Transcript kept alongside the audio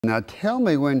Now tell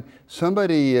me, when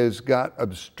somebody has got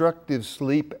obstructive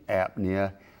sleep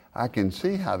apnea, I can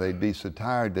see how they'd be so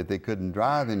tired that they couldn't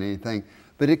drive in anything,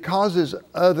 but it causes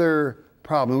other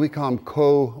problems. We call them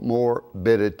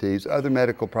comorbidities, other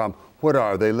medical problems. What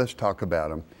are they? Let's talk about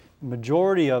them. The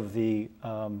majority of the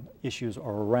issues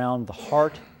are around the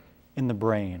heart and the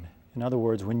brain. In other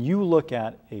words, when you look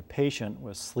at a patient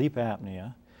with sleep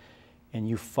apnea and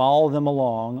you follow them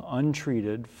along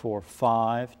untreated for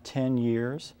 5, 10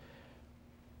 years,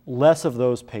 less of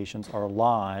those patients are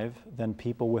alive than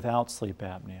people without sleep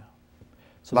apnea.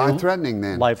 So life-threatening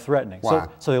then? Life-threatening. Why?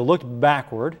 So they looked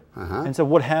backward and said,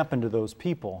 what happened to those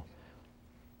people?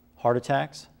 Heart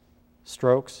attacks,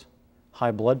 strokes,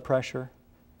 high blood pressure,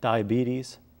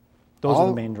 diabetes. Those are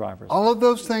the main drivers. All of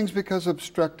those things because of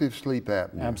obstructive sleep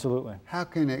apnea? Absolutely. How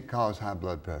can it cause high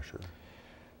blood pressure?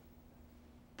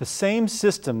 The same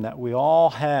system that we all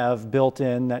have built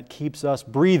in that keeps us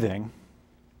breathing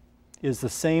is the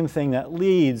same thing that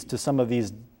leads to some of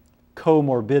these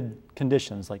comorbid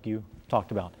conditions like you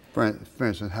talked about. For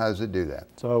instance, how does it do that?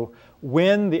 So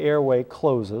when the airway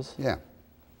closes, yeah,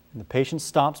 and the patient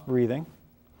stops breathing,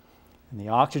 and the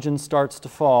oxygen starts to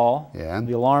fall, yeah,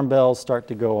 the alarm bells start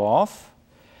to go off,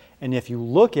 and if you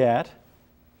look at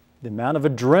the amount of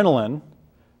adrenaline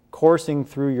coursing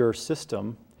through your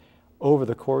system over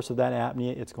the course of that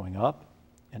apnea, it's going up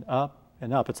and up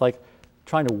and up. It's like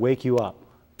trying to wake you up,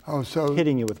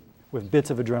 hitting you with bits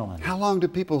of adrenaline. How long do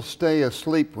people stay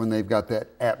asleep when they've got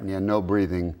that apnea, no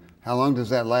breathing? How long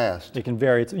does that last? It can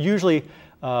vary. It's usually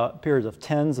periods of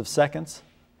tens of seconds,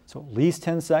 so at least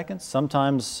 10 seconds,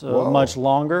 sometimes much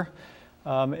longer.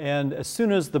 And as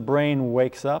soon as the brain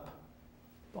wakes up,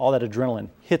 all that adrenaline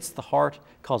hits the heart,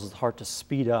 causes the heart to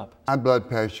speed up. High blood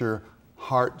pressure,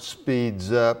 heart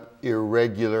speeds up,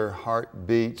 irregular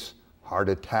heartbeats, heart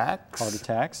attacks? Heart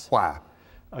attacks. Why?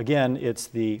 Again, it's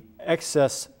the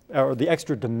excess or the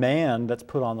extra demand that's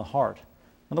put on the heart.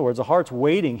 In other words, the heart's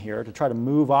waiting here to try to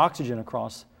move oxygen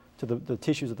across to the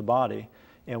tissues of the body,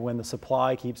 and when the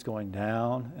supply keeps going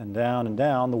down and down and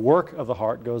down, the work of the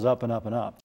heart goes up and up and up.